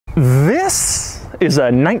This is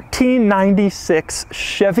a 1996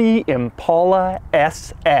 Chevy Impala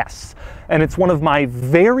SS, and it's one of my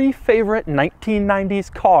very favorite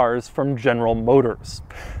 1990s cars from General Motors.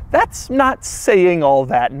 That's not saying all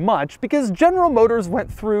that much because General Motors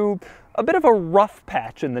went through a bit of a rough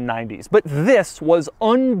patch in the 90s, but this was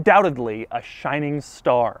undoubtedly a shining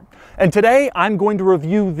star. And today I'm going to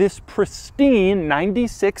review this pristine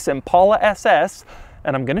 96 Impala SS,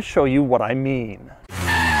 and I'm going to show you what I mean.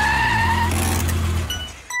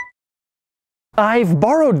 I've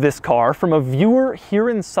borrowed this car from a viewer here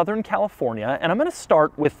in Southern California, and I'm going to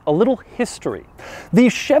start with a little history. The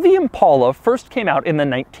Chevy Impala first came out in the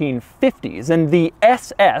 1950s, and the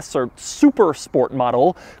SS, or Super Sport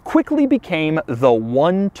model, quickly became the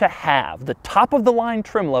one to have, the top-of-the-line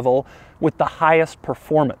trim level with the highest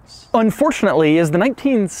performance. Unfortunately, as the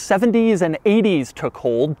 1970s and 80s took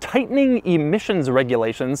hold, tightening emissions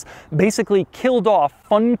regulations basically killed off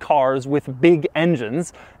fun cars with big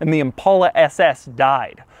engines, and the Impala SS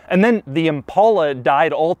died. And then the Impala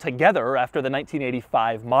died altogether after the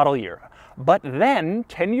 1985 model year. But then,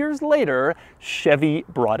 10 years later, Chevy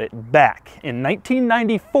brought it back. In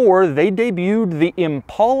 1994, they debuted the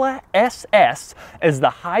Impala SS as the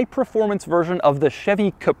high-performance version of the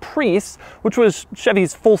Chevy Caprice, which was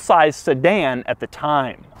Chevy's full-size sedan at the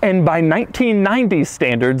time. And by 1990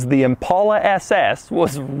 standards, the Impala SS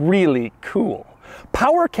was really cool.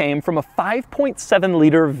 Power came from a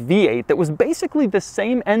 5.7-liter V8 that was basically the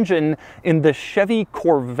same engine in the Chevy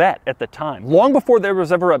Corvette at the time, long before there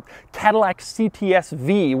was ever a Cadillac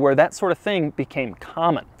CTS-V where that sort of thing became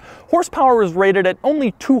common. Horsepower was rated at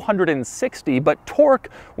only 260, but torque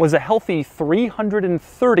was a healthy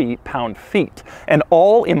 330 pound-feet. And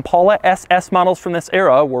all Impala SS models from this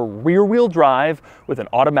era were rear-wheel drive with an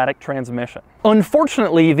automatic transmission.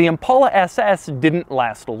 Unfortunately, the Impala SS didn't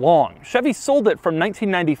last long. Chevy sold it from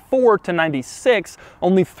 1994 to 96,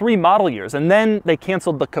 only 3 model years, and then they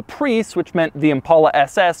canceled the Caprice, which meant the Impala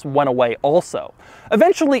SS went away also.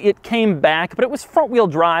 Eventually it came back, but it was front-wheel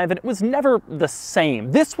drive and it was never the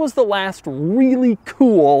same. This was the last really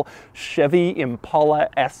cool Chevy Impala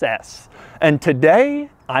SS. And today,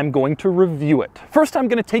 I'm going to review it. First, I'm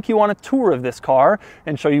going to take you on a tour of this car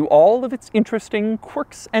and show you all of its interesting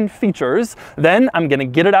quirks and features. Then I'm going to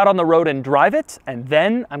get it out on the road and drive it, and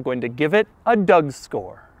then I'm going to give it a Doug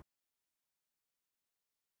score.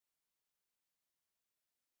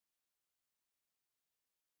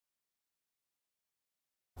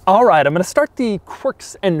 All right, I'm going to start the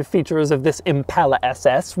quirks and features of this Impala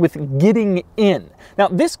SS with getting in. Now,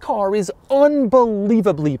 this car is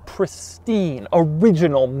unbelievably pristine,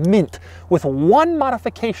 original, mint, with one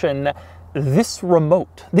modification: this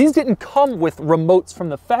remote. These didn't come with remotes from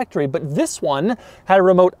the factory, but this one had a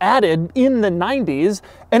remote added in the 90s,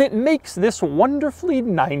 and it makes this wonderfully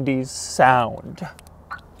 90s sound.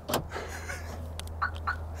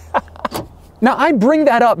 Now, I bring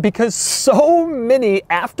that up because so many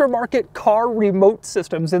aftermarket car remote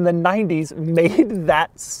systems in the 90s made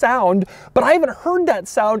that sound, but I haven't heard that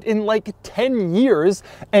sound in like 10 years,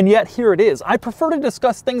 and yet here it is. I prefer to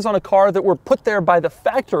discuss things on a car that were put there by the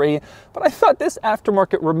factory, but I thought this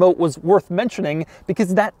aftermarket remote was worth mentioning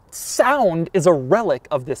because that sound is a relic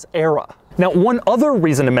of this era. Now, one other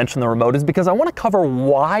reason to mention the remote is because I want to cover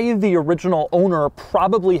why the original owner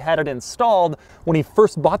probably had it installed when he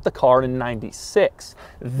first bought the car in '96.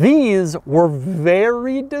 These were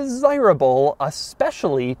very desirable,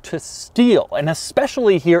 especially to steal, and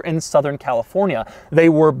especially here in Southern California. They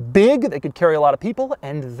were big, they could carry a lot of people,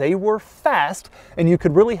 and they were fast, and you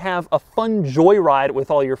could really have a fun joyride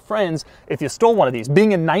with all your friends if you stole one of these.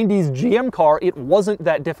 Being a 90s GM car, it wasn't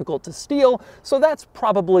that difficult to steal, so that's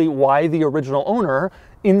probably why the original owner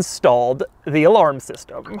installed the alarm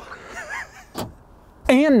system.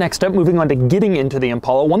 And next up, moving on to getting into the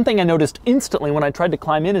Impala, one thing I noticed instantly when I tried to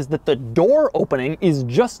climb in is that the door opening is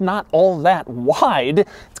just not all that wide.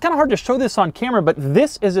 It's kind of hard to show this on camera, but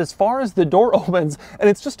this is as far as the door opens, and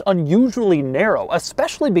it's just unusually narrow,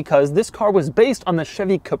 especially because this car was based on the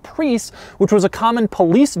Chevy Caprice, which was a common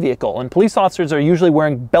police vehicle, and police officers are usually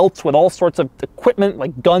wearing belts with all sorts of equipment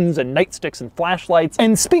like guns and nightsticks and flashlights.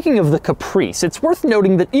 And speaking of the Caprice, it's worth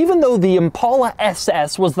noting that even though the Impala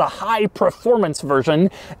SS was the high-performance version,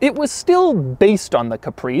 it was still based on the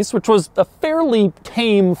Caprice, which was a fairly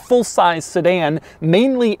tame, full-size sedan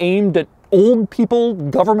mainly aimed at old people,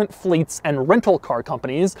 government fleets, and rental car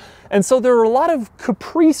companies, and so there are a lot of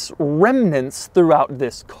Caprice remnants throughout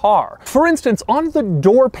this car. For instance, on the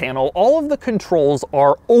door panel, all of the controls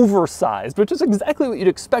are oversized, which is exactly what you'd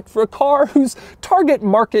expect for a car whose target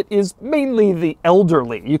market is mainly the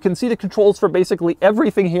elderly. You can see the controls for basically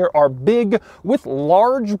everything here are big, with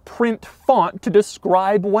large print font to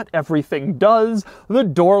describe what everything does. The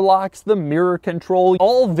door locks, the mirror control,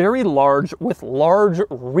 all very large with large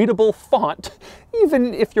readable font,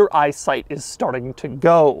 even if your eyesight is starting to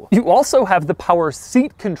go. You also have the power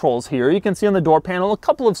seat controls here. You can see on the door panel a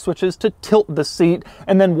couple of switches to tilt the seat,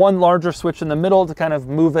 and then one larger switch in the middle to kind of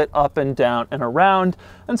move it up and down and around.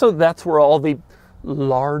 And so that's where all the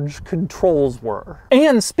large controls were.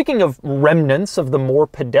 And speaking of remnants of the more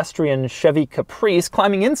pedestrian Chevy Caprice,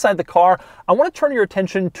 climbing inside the car, I want to turn your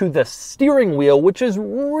attention to the steering wheel, which is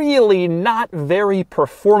really not very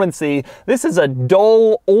performancy. This is a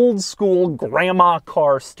dull, old school grandma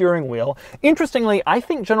car steering wheel. Interestingly, I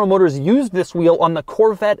think General Motors used this wheel on the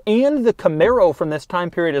Corvette and the Camaro from this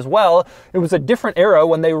time period as well. It was a different era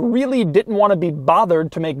when they really didn't want to be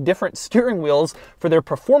bothered to make different steering wheels for their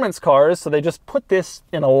performance cars, so they just put this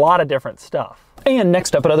in a lot of different stuff. And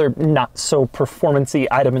next up, another not so performance-y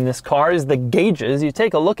item in this car is the gauges. You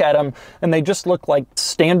take a look at them and they just look like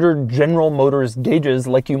standard General Motors gauges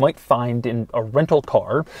like you might find in a rental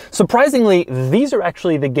car. Surprisingly, these are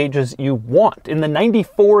actually the gauges you want. In the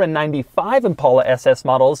 94 and 95 Impala SS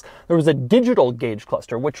models, there was a digital gauge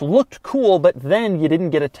cluster, which looked cool, but then you didn't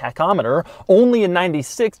get a tachometer. Only in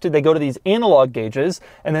 96 did they go to these analog gauges,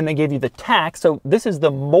 and then they gave you the tach, so this is the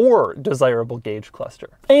more desirable gauge cluster.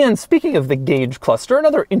 And speaking of the gauge cluster,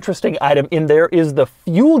 another interesting item in there is the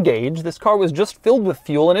fuel gauge. This car was just filled with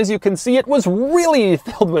fuel, and as you can see, it was really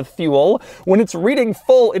filled with fuel. When it's reading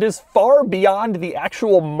full, it is far beyond the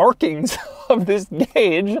actual markings of this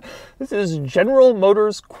gauge. This is General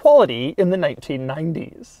Motors quality in the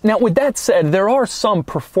 1990s. Now, with that said, there are some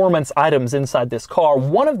performance items inside this car.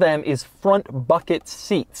 One of them is front bucket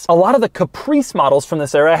seats. A lot of the Caprice models from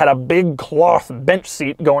this era had a big cloth bench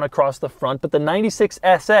seat going across the front, but the 96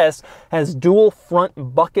 SS has dual front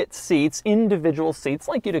bucket seats, individual seats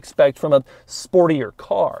like you'd expect from a sportier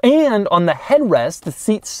car. And on the headrest, the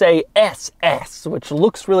seats say SS, which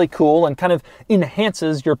looks really cool and kind of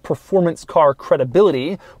enhances your performance car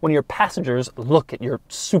credibility when your passengers look at your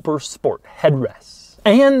super sport headrests.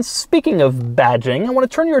 And speaking of badging, I want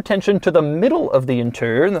to turn your attention to the middle of the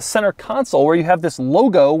interior in the center console, where you have this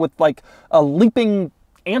logo with like a leaping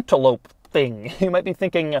antelope thing. You might be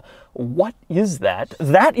thinking, what is that?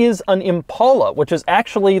 That is an Impala, which is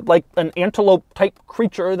actually like an antelope type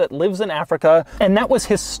creature that lives in Africa. And that was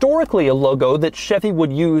historically a logo that Chevy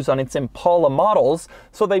would use on its Impala models.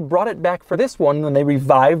 So they brought it back for this one when they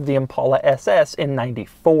revived the Impala SS in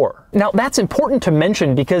 94. Now that's important to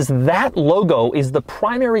mention because that logo is the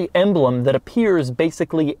primary emblem that appears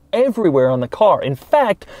basically everywhere on the car. In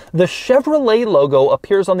fact, the Chevrolet logo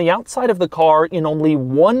appears on the outside of the car in only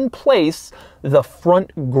one place, the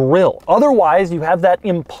front grille. Otherwise, you have that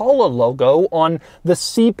Impala logo on the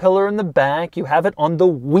C-pillar in the back, you have it on the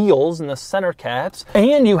wheels in the center caps,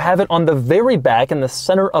 and you have it on the very back in the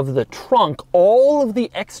center of the trunk. All of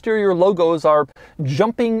the exterior logos are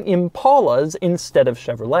jumping Impalas instead of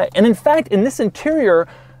Chevrolet. And in fact, in this interior,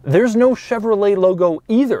 there's no Chevrolet logo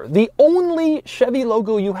either. The only Chevy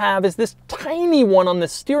logo you have is this tiny one on the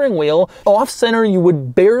steering wheel. Off-center, you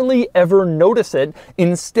would barely ever notice it.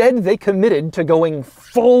 Instead, they committed to going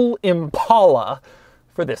full Impala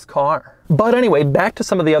for this car. But anyway, back to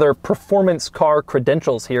some of the other performance car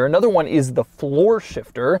credentials here. Another one is the floor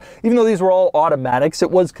shifter. Even though these were all automatics, it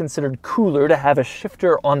was considered cooler to have a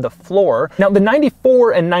shifter on the floor. Now, the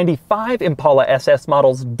 94 and 95 Impala SS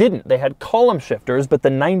models didn't. They had column shifters, but the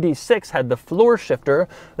 96 had the floor shifter,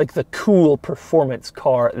 like the cool performance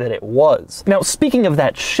car that it was. Now, speaking of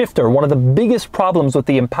that shifter, one of the biggest problems with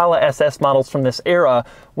the Impala SS models from this era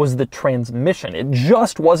was the transmission. It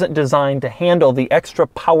just wasn't designed to handle the extra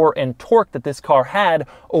power and torque that this car had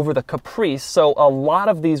over the Caprice, so a lot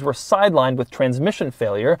of these were sidelined with transmission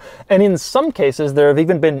failure, and in some cases there have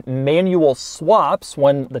even been manual swaps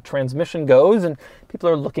when the transmission goes and people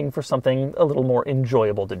are looking for something a little more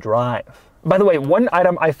enjoyable to drive. By the way, one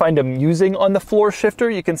item I find amusing on the floor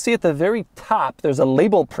shifter, you can see at the very top there's a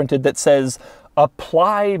label printed that says,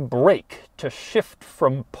 "Apply brake to shift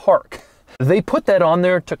from park." They put that on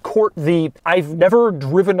there to court the "I've never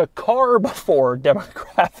driven a car before"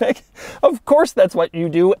 demographic. Of course that's what you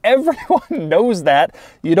do. Everyone knows that.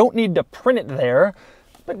 You don't need to print it there,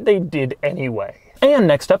 but they did anyway. And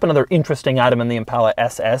next up, another interesting item in the Impala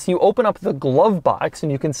SS, you open up the glove box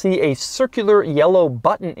and you can see a circular yellow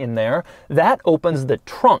button in there. That opens the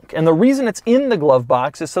trunk. And the reason it's in the glove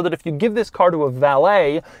box is so that if you give this car to a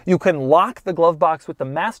valet, you can lock the glove box with the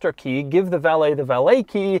master key, give the valet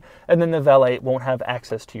key, and then the valet won't have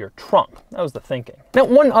access to your trunk. That was the thinking. Now,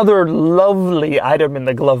 one other lovely item in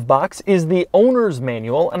the glove box is the owner's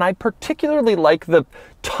manual, and I particularly like the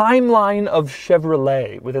timeline of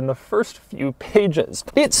Chevrolet within the first few pages.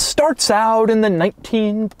 It starts out in the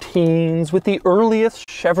 19-teens with the earliest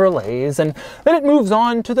Chevrolets, and then it moves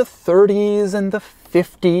on to the 30s and the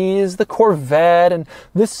 50s, the Corvette, and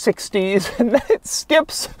the 60s, and then it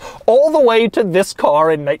skips all the way to this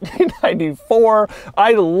car in 1994.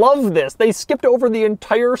 I love this. They skipped over the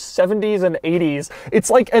entire 70s and 80s. It's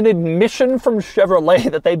like an admission from Chevrolet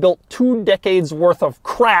that they built 2 decades worth of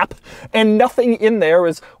crap, and nothing in there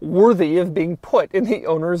is worthy of being put in the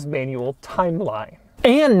owner's manual timeline.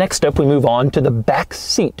 And next up, we move on to the back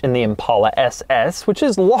seat in the Impala SS, which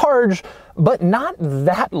is large, but not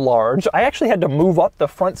that large. I actually had to move up the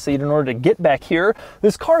front seat in order to get back here.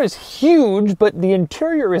 This car is huge, but the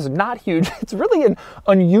interior is not huge. It's really an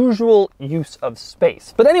unusual use of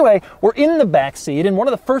space. But anyway, we're in the back seat, and one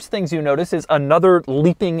of the first things you notice is another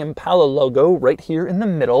leaping Impala logo right here in the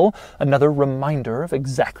middle, another reminder of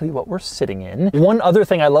exactly what we're sitting in. One other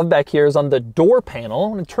thing I love back here is on the door panel.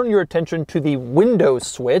 I'm going to turn your attention to the window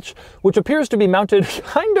switch, which appears to be mounted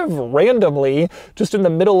kind of randomly, just in the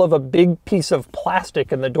middle of a big piece of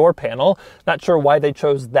plastic in the door panel. Not sure why they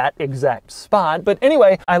chose that exact spot, but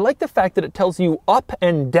anyway, I like the fact that it tells you up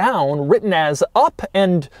and down written as up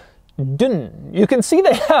and dun. You can see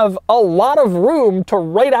they have a lot of room to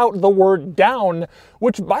write out the word down,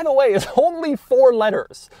 which, by the way, is only 4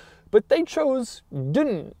 letters, but they chose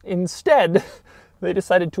dun instead. They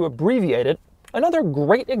decided to abbreviate it. Another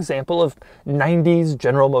great example of 90s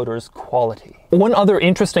General Motors quality. One other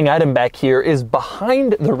interesting item back here is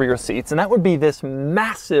behind the rear seats, and that would be this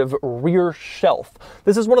massive rear shelf.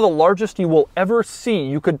 This is one of the largest you will ever see.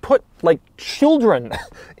 You could put like children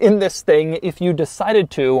in this thing if you decided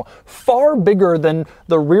to, far bigger than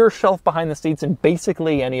the rear shelf behind the seats in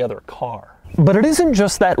basically any other car. But it isn't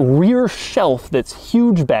just that rear shelf that's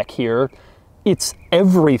huge back here. It's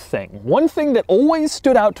everything. One thing that always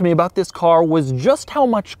stood out to me about this car was just how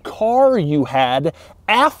much car you had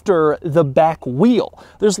after the back wheel.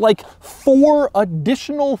 There's like 4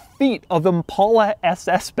 additional feet of Impala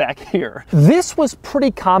SS back here. This was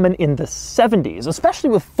pretty common in the 70s, especially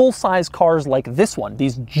with full-size cars like this one,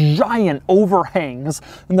 these giant overhangs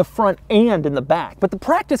in the front and in the back. But the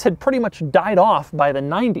practice had pretty much died off by the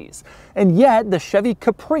 90s. And yet the Chevy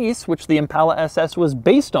Caprice, which the Impala SS was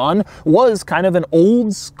based on, was kind of an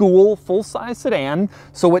old school full-size sedan,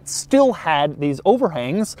 so it still had these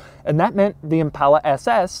overhangs, and that meant the Impala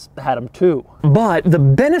SS had them too. But the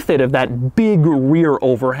benefit of that big rear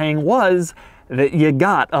overhang was that you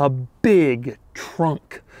got a big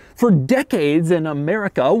trunk. For decades in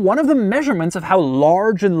America, one of the measurements of how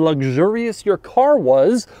large and luxurious your car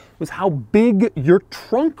was how big your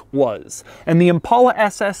trunk was. And the Impala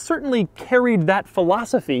SS certainly carried that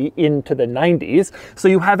philosophy into the 90s. So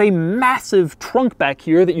you have a massive trunk back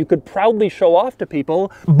here that you could proudly show off to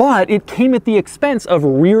people, but it came at the expense of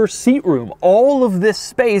rear seat room. All of this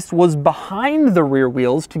space was behind the rear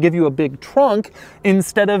wheels to give you a big trunk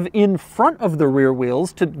instead of in front of the rear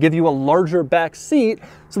wheels to give you a larger back seat.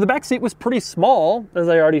 So the back seat was pretty small, as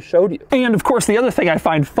I already showed you. And of course, the other thing I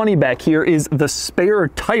find funny back here is the spare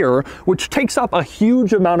tire, which takes up a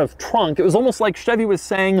huge amount of trunk. It was almost like Chevy was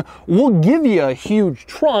saying, we'll give you a huge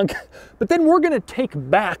trunk, but then we're gonna take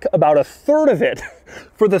back about 1/3 of it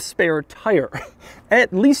for the spare tire.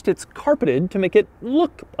 At least it's carpeted to make it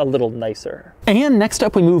look a little nicer. And next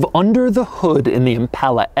up, we move under the hood in the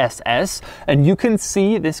Impala SS, and you can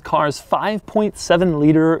see this car's 5.7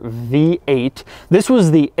 liter V8. This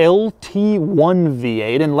was the LT1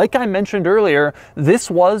 V8, and like I mentioned earlier, this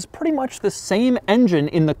was pretty much the same engine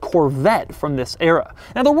in the Corvette from this era.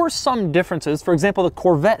 Now, there were some differences. For example, the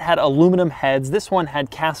Corvette had aluminum heads. This one had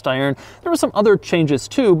cast iron. There were some other changes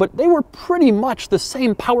too, but they were pretty much the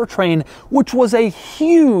same powertrain, which was a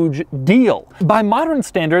huge deal. By modern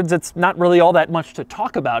standards, it's not really all that much to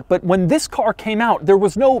talk about, but when this car came out, there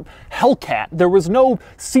was no Hellcat, there was no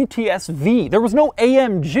CTS-V, there was no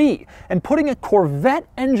AMG, and putting a Corvette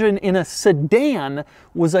engine in a sedan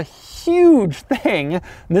was a huge thing.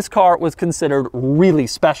 This car was considered really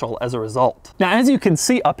special as a result. Now, as you can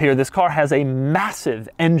see up here, this car has a massive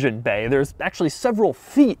engine bay. There's actually several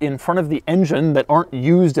feet in front of the engine that aren't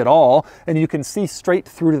used at all, and you can see straight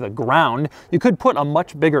through to the ground. You could put a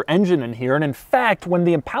much bigger engine in here, and in fact, when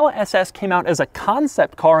the Impala SS came out as a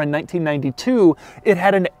concept car in 1992, it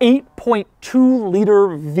had an 8.2-liter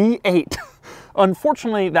V8.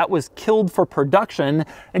 Unfortunately, that was killed for production,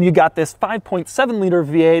 and you got this 5.7-liter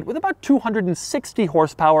V8 with about 260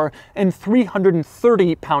 horsepower and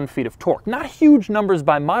 330 pound-feet of torque. Not huge numbers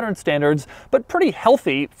by modern standards, but pretty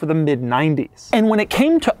healthy for the mid-90s. And when it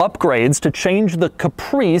came to upgrades to change the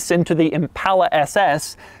Caprice into the Impala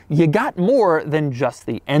SS, you got more than just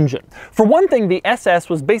the engine. For one thing, the SS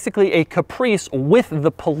was basically a Caprice with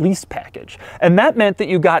the police package, and that meant that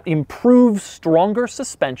you got improved, stronger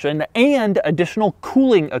suspension and additional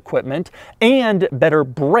cooling equipment and better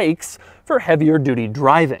brakes for heavier duty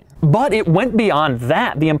driving. But it went beyond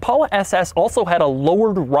that. The Impala SS also had a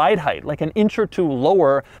lowered ride height, like an inch or two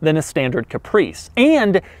lower than a standard Caprice.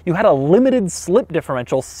 And you had a limited slip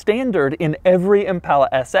differential standard in every Impala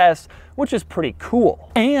SS, which is pretty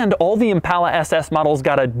cool. And all the Impala SS models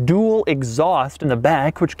got a dual exhaust in the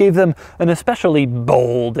back, which gave them an especially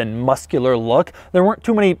bold and muscular look. There weren't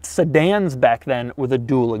too many sedans back then with a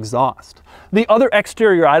dual exhaust. The other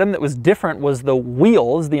exterior item that was different was the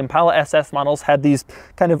wheels. The Impala SS models had these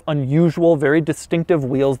kind of unusual, very distinctive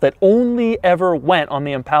wheels that only ever went on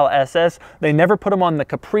the Impala SS. They never put them on the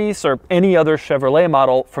Caprice or any other Chevrolet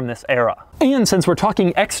model from this era. And since we're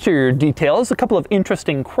talking exterior details, a couple of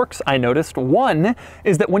interesting quirks I noticed. One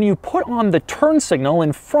is that when you put on the turn signal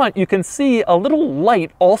in front, you can see a little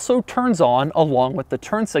light also turns on along with the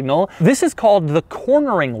turn signal. This is called the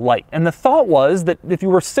cornering light. And the thought was that if you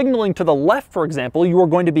were signaling to the left, for example, you were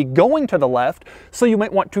going to be going to the left, so you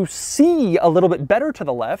might want to see a little bit better to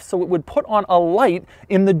the left, so it would put on a light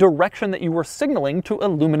in the direction that you were signaling to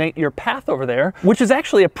illuminate your path over there, which is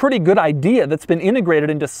actually a pretty good idea that's been integrated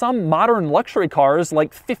into some modern luxury cars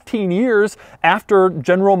like 15 years after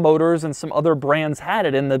General Motors and some other brands had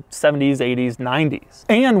it in the 70s, 80s, 90s.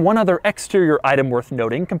 And one other exterior item worth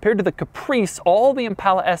noting, compared to the Caprice, all the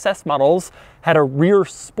Impala SS models had a rear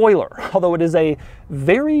spoiler, although it is a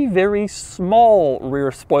very, very small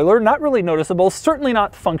rear spoiler, not really noticeable, certainly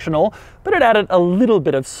not functional, but it added a little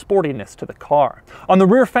bit of sportiness to the car. On the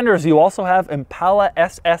rear fenders, you also have Impala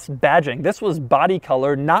SS badging. This was body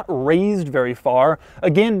color, not raised very far.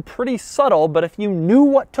 Again, pretty subtle, but if you knew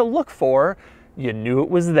what to look for, you knew it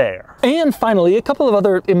was there. And finally, a couple of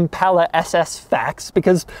other Impala SS facts,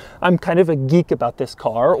 because I'm kind of a geek about this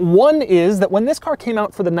car. One is that when this car came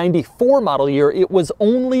out for the 94 model year, it was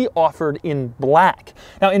only offered in black.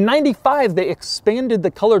 Now in 95, they expanded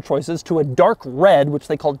the color choices to a dark red, which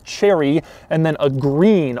they called cherry, and then a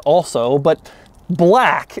green also, but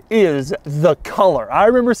black is the color. I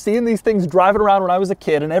remember seeing these things driving around when I was a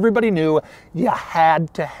kid, and everybody knew you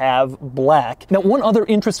had to have black. Now, one other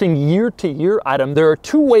interesting year-to-year item, there are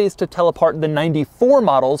two ways to tell apart the 94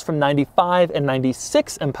 models from 95 and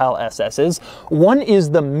 96 Impala SS's. One is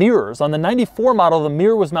the mirrors. On the 94 model, the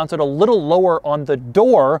mirror was mounted a little lower on the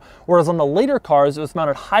door, whereas on the later cars, it was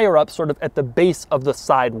mounted higher up, sort of at the base of the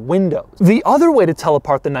side windows. The other way to tell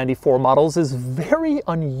apart the 94 models is very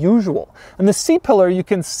unusual. And the C-pillar, you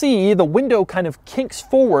can see the window kind of kinks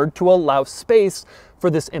forward to allow space for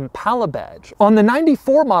this Impala badge. On the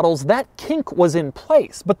 94 models, that kink was in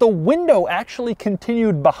place, but the window actually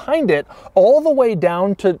continued behind it all the way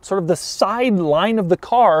down to sort of the side line of the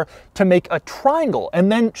car to make a triangle.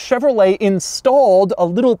 And then Chevrolet installed a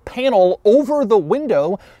little panel over the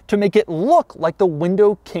window to make it look like the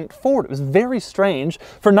window kinked forward. It was very strange.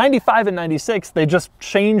 For 95 and 96, they just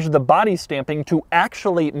changed the body stamping to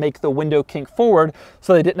actually make the window kink forward,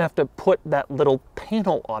 so they didn't have to put that little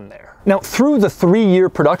panel on there. Now, through the 3-year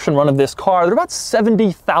production run of this car, there are about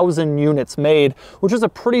 70,000 units made, which is a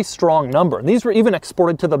pretty strong number. And these were even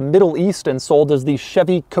exported to the Middle East and sold as the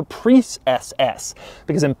Chevy Caprice SS,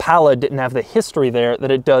 because Impala didn't have the history there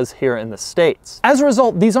that it does here in the States. As a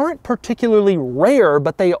result, these aren't particularly rare,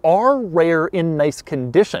 but they are rare in nice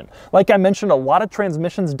condition. Like I mentioned, a lot of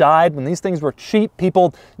transmissions died. When these things were cheap,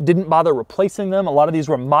 people didn't bother replacing them. A lot of these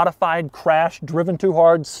were modified, crashed, driven too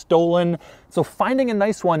hard, stolen. So finding a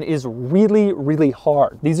nice one is really, really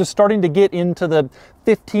hard. These are starting to get into the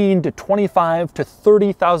 $15,000 to $25,000 to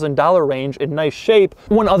 $30,000 range in nice shape.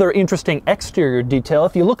 One other interesting exterior detail,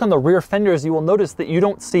 if you look on the rear fenders, you will notice that you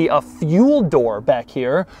don't see a fuel door back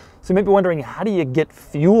here. So you may be wondering, how do you get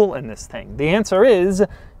fuel in this thing? The answer is,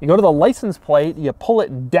 you go to the license plate, you pull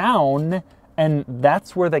it down, and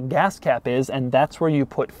that's where the gas cap is, and that's where you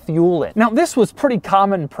put fuel in. Now, this was pretty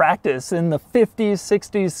common practice in the 50s,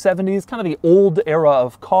 60s, 70s, kind of the old era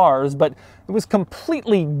of cars, but it It was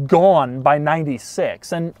completely gone by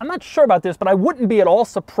 96, and I'm not sure about this, but I wouldn't be at all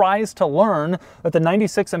surprised to learn that the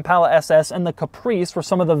 96 Impala SS and the Caprice were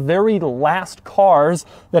some of the very last cars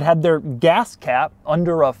that had their gas cap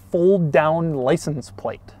under a fold-down license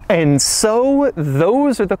plate. And so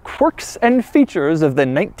those are the quirks and features of the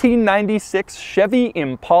 1996 Chevy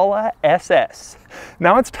Impala SS.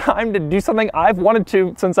 Now it's time to do something I've wanted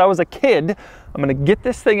to since I was a kid. I'm gonna get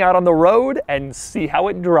this thing out on the road and see how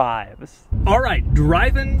it drives. All right,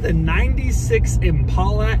 driving the 96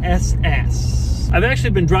 Impala SS. I've actually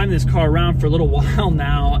been driving this car around for a little while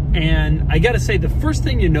now, and I gotta say, the first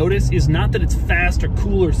thing you notice is not that it's fast or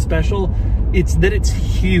cool or special, it's that it's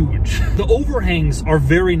huge. The overhangs are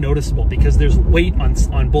very noticeable because there's weight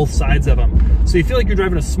on both sides of them. So you feel like you're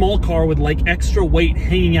driving a small car with like extra weight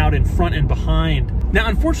hanging out in front and behind. Now,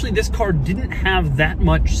 unfortunately, this car didn't have that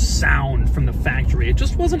much sound from the factory. It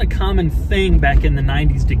just wasn't a common thing back in the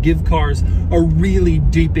 90s to give cars a really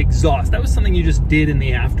deep exhaust. That was something you just did in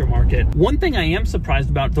the aftermarket. One thing I am surprised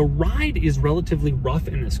about, the ride is relatively rough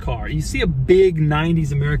in this car. You see a big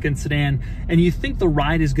 90s American sedan and you think the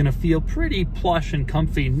ride is gonna feel pretty plush and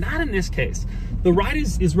comfy. Not in this case. The ride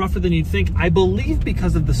is rougher than you'd think, I believe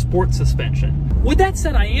because of the sport suspension. With that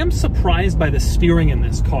said, I am surprised by the steering in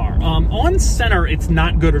this car. On center, it's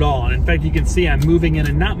not good at all. And in fact, you can see I'm moving in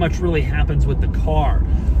and not much really happens with the car.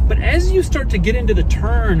 But as you start to get into the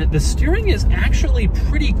turn, the steering is actually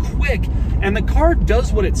pretty quick and the car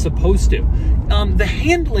does what it's supposed to. The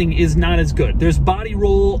handling is not as good. There's body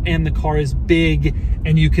roll and the car is big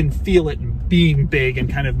and you can feel it being big and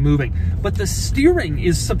kind of moving. But the steering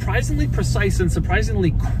is surprisingly precise and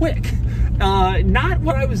surprisingly quick. Not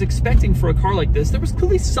what I was expecting for a car like this. There was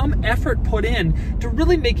clearly some effort put in to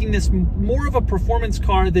really making this more of a performance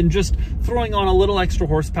car than just throwing on a little extra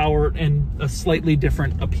horsepower and a slightly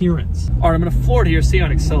different appearance. All right, I'm gonna floor it here, see how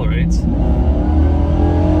it accelerates.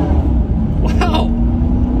 Wow.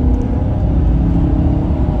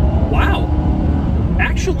 Wow.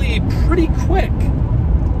 Actually pretty quick.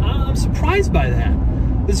 I'm surprised by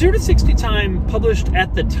that. The 0 to 60 time published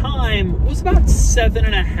at the time was about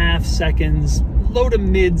 7.5 seconds, low to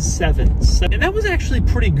mid sevens. And that was actually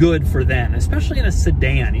pretty good for then, especially in a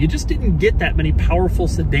sedan. You just didn't get that many powerful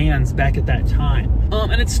sedans back at that time.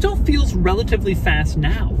 And it still feels relatively fast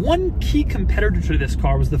now. One key competitor to this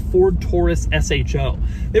car was the Ford Taurus SHO.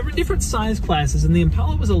 There were different size classes and the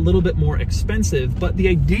Impala was a little bit more expensive, but the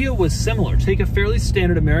idea was similar. Take a fairly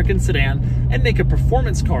standard American sedan and make a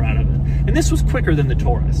performance car out of it. And this was quicker than the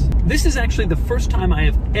Taurus. This is actually the first time I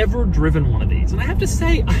have ever driven one of these. And I have to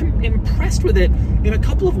say, I'm impressed with it in a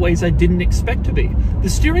couple of ways I didn't expect to be. The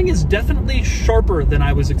steering is definitely sharper than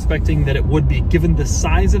I was expecting that it would be, given the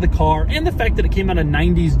size of the car and the fact that it came out of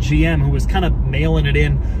 90s GM, who was kind of mailing it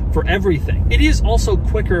in for everything. It is also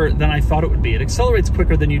quicker than I thought it would be. It accelerates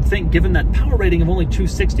quicker than you'd think, given that power rating of only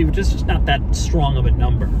 260, which is just not that strong of a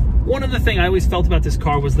number. One other thing I always felt about this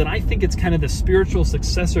car was that I think it's kind of the spiritual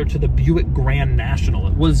successor to the Buick Grand National.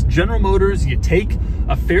 It was General Motors. You take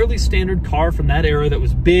a fairly standard car from that era that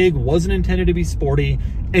was big, wasn't intended to be sporty,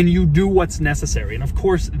 and you do what's necessary. And of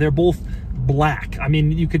course, they're both black. I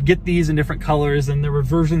mean, you could get these in different colors, and there were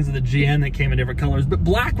versions of the GN that came in different colors, but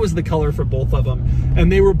black was the color for both of them.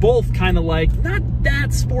 And they were both kind of like, not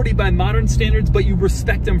that sporty by modern standards, but you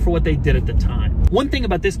respect them for what they did at the time. One thing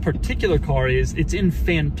about this particular car is it's in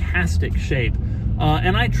fantastic shape.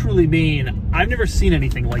 And I truly mean, I've never seen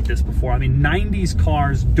anything like this before. I mean, 90s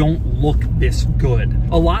cars don't look this good.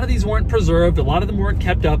 A lot of these weren't preserved. A lot of them weren't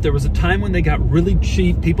kept up. There was a time when they got really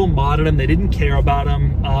cheap. People modded them. They didn't care about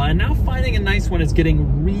them. And now finding a nice one is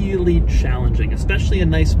getting really challenging, especially a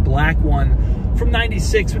nice black one from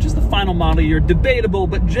 96, which is the final model year. Debatable,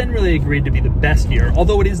 but generally agreed to be the best year,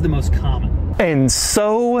 although it is the most common. And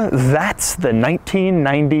so that's the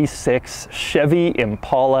 1996 Chevy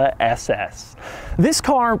Impala SS. This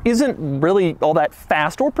car isn't really all that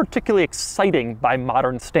fast or particularly exciting by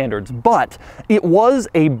modern standards, but it was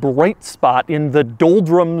a bright spot in the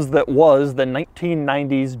doldrums that was the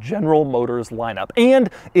 1990s General Motors lineup.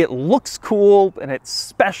 And it looks cool and it's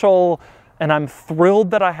special, and I'm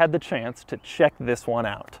thrilled that I had the chance to check this one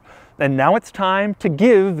out. And now it's time to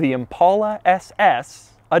give the Impala SS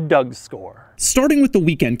a Doug score. Starting with the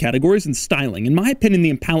weekend categories and styling, in my opinion,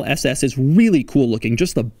 the Impala SS is really cool looking.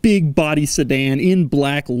 Just a big body sedan in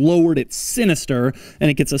black, lowered, it's sinister,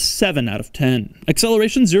 and it gets a 7 out of 10.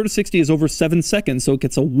 Acceleration 0 to 60 is over 7 seconds, so it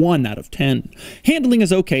gets a 1 out of 10. Handling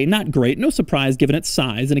is okay, not great, no surprise given its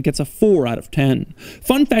size, and it gets a 4 out of 10.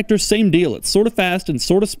 Fun factor, same deal. It's sort of fast and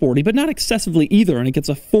sort of sporty, but not excessively either, and it gets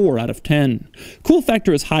a 4 out of 10. Cool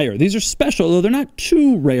factor is higher. These are special, though they're not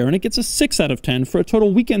too rare, and it gets a 6 out of 10 for a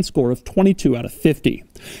total weekend score of 22 out of 50.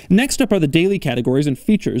 Next up are the daily categories and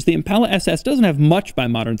features. The Impala SS doesn't have much by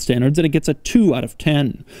modern standards, and it gets a 2 out of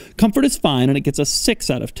 10. Comfort is fine, and it gets a 6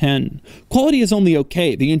 out of 10. Quality is only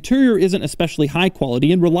okay. The interior isn't especially high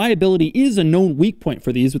quality, and reliability is a known weak point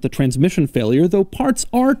for these with the transmission failure, though parts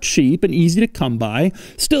are cheap and easy to come by.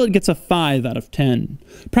 Still, it gets a 5 out of 10.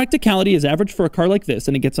 Practicality is average for a car like this,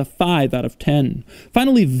 and it gets a 5 out of 10.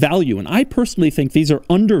 Finally, value, and I personally think these are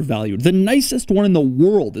undervalued. The nicest one in the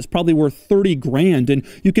world is probably worth 30 grand, and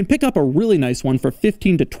you can pick up a really nice one for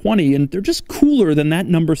 15 to 20, and they're just cooler than that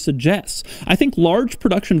number suggests. I think large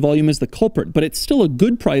production volume is the culprit, but it's still a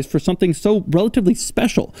good price for something so relatively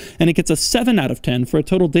special, and it gets a 7 out of 10 for a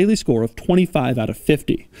total daily score of 25 out of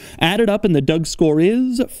 50. Added up, and the Doug score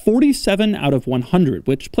is 47 out of 100,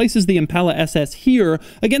 which places the Impala SS here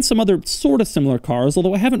against some other sort of similar cars,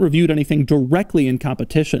 although I haven't reviewed anything directly in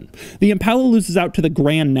competition. The Impala loses out to the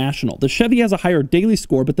Grand National. The Chevy has a higher daily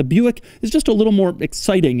score, but the Buick is just a little more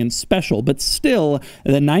exciting and special, but still,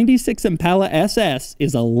 the 96 Impala SS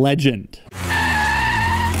is a legend.